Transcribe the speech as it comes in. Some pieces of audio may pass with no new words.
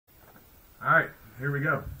Alright, here we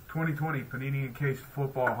go. 2020 Panini Encased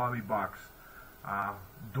Football Hobby Box.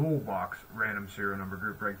 Dual box random serial number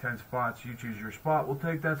group break. 10 spots. You choose your spot. We'll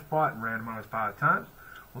take that spot and randomize 5 times.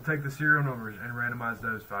 We'll take the serial numbers and randomize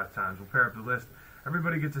those 5 times. We'll pair up the list.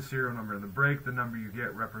 Everybody gets a serial number in the break. The number you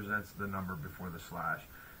get represents the number before the slash.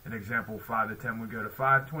 In example, 5 to 10 would go to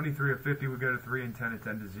 5, 23 to 50 would go to 3, and 10 to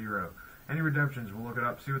 10 to 0. Any redemptions, we'll look it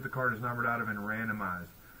up, see what the card is numbered out of, and randomize.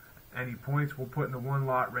 Any points we'll put in the one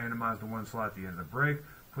lot, randomize the one slot at the end of the break.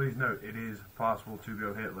 Please note, it is possible to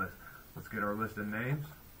go hitless. Let's get our list of names.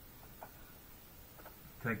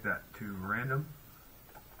 Take that to random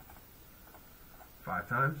 5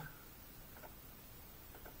 times.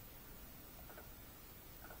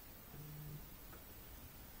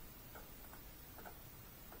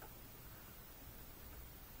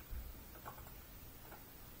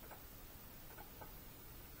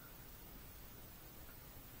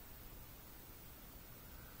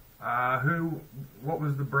 What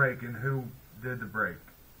was the break and who did the break?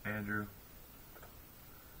 Andrew.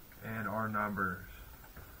 And our numbers.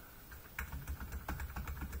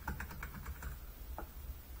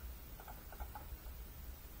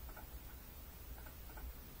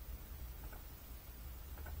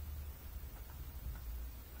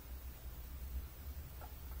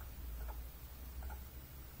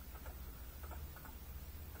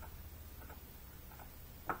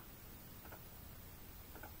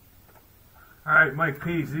 Alright, Mike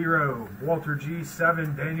P, 0, Walter G,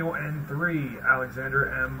 7, Daniel N, 3, Alexander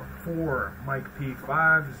M, 4, Mike P,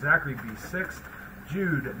 5, Zachary B, 6,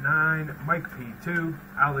 Jude, 9, Mike P, 2,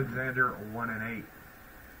 Alexander, 1 and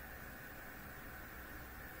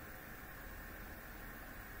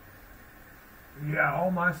 8. Yeah,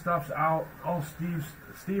 all my stuff's out. All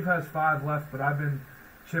Steve has 5 left, but I've been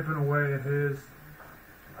chipping away at his.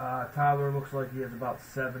 Tyler looks like he has about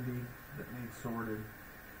 70 that need sorted.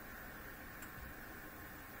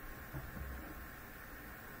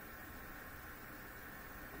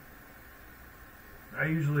 I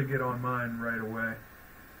usually get on mine right away.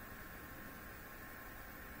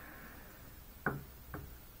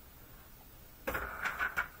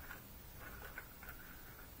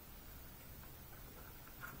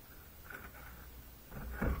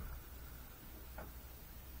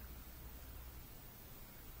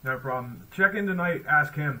 No problem. Check in tonight,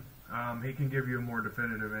 ask him. He can give you a more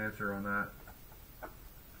definitive answer on that.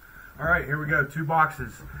 Alright, here we go. 2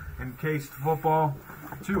 boxes. Encased football,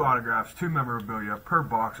 2 autographs, 2 memorabilia per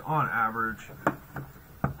box on average.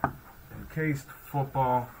 Encased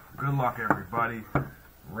football. Good luck, everybody.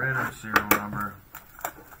 Random serial number.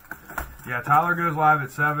 Yeah, Tyler goes live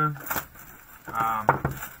at 7.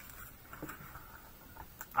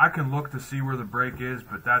 I can look to see where the break is,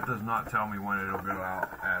 but that does not tell me when it'll go out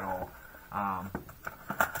at all.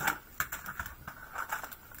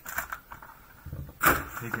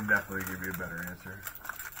 He can definitely give you a better answer.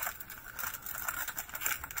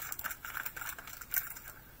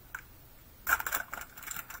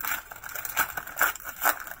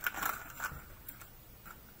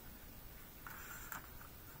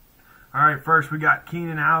 All right, first we got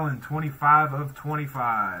Keenan Allen, 25 of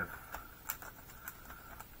 25.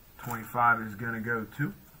 25 is going to go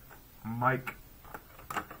to Mike.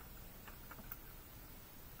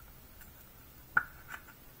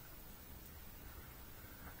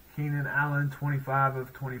 Keenan Allen, 25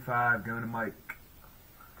 of 25, going to Mike.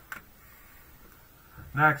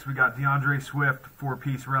 Next, we got DeAndre Swift,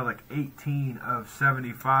 4-piece relic, 18 of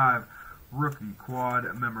 75, rookie quad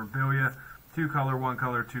memorabilia, 2 color, 1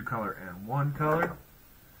 color, 2 color, and 1 color.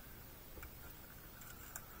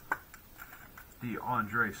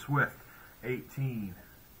 DeAndre Swift, 18,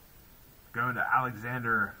 going to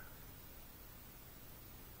Alexander.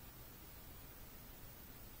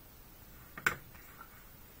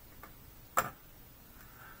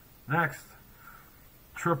 Next,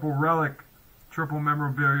 triple relic, triple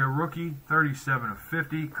memorabilia rookie, 37 of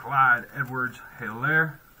 50, Clyde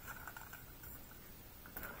Edwards-Helaire.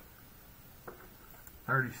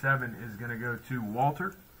 37 is going to go to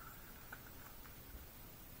Walter.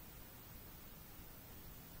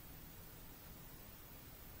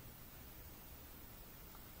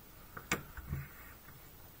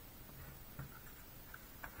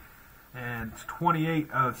 And 28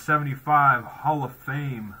 of 75, Hall of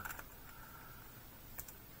Fame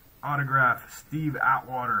autograph, Steve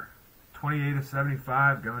Atwater, 28 of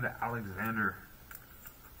 75, going to Alexander.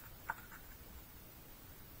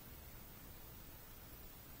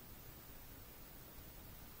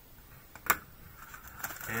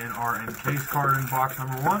 And our encased card in box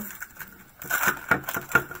number 1.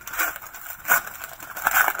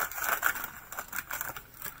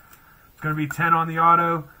 It's going to be 10 on the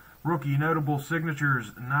auto, Rookie notable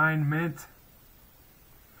signatures, 9 mint,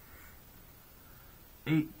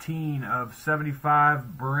 18 of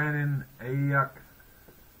 75, Brandon Ayuk.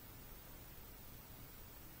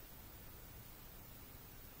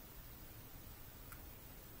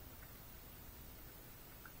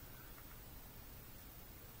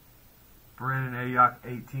 Brandon Ayuk,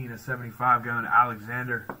 18 of 75, going to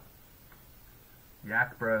Alexander.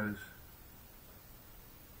 Yak Bros.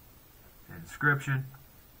 Inscription.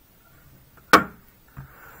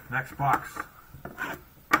 Next box.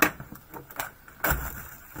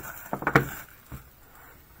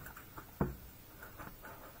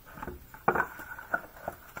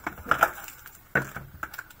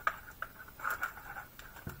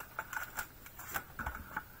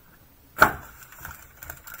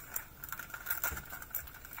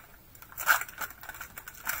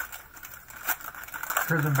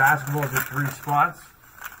 Prism basketball is at 3 spots.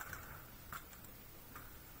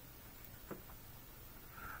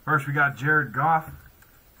 First we got Jared Goff,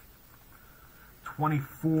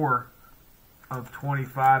 24 of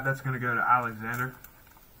 25. That's going to go to Alexander.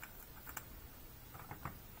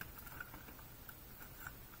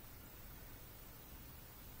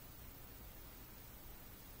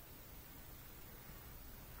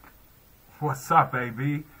 What's up,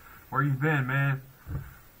 AB? Where you been, man?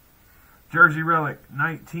 Jersey Relic,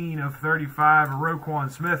 19 of 35,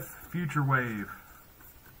 Roquan Smith, Future Wave.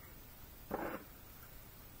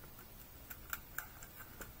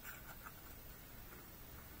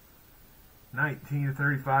 (19 of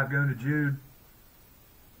 35) going to Jude.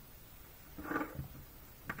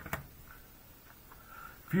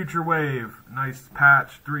 Future Wave, nice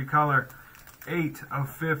patch, 3-color, 8 of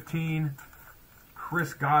 15,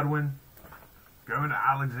 Chris Godwin. Going to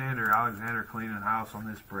Alexander. Alexander cleaning house on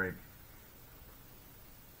this break.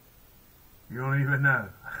 You don't even know.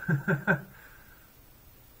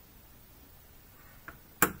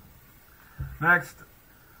 Next,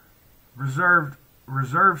 reserve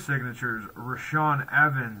signatures. Rashawn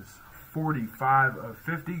Evans, 45 of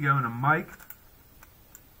 50, going to Mike.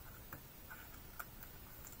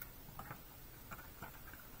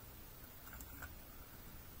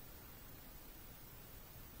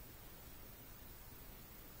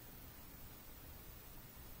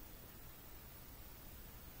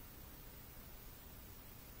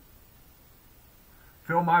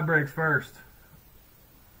 Fill my breaks first.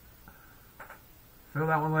 Fill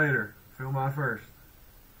that one later. Fill my first.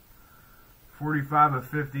 45 of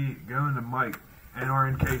 50 going to Mike. And our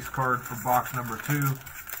encased card for box number 2.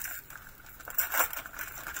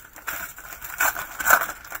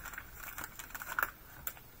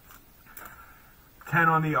 $10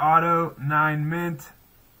 on the auto, 9 mint.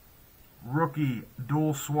 Rookie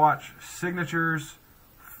dual swatch signatures.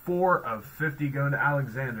 4 of 50 going to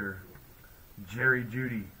Alexander. Jerry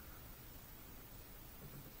Jeudy.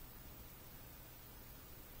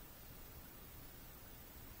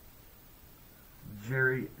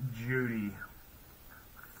 Jerry Jeudy.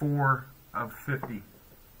 4 of 50.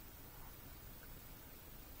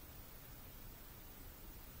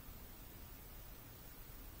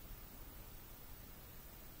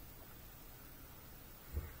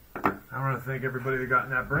 I want to thank everybody that got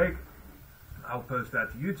in that break. I'll post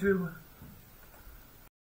that to YouTube.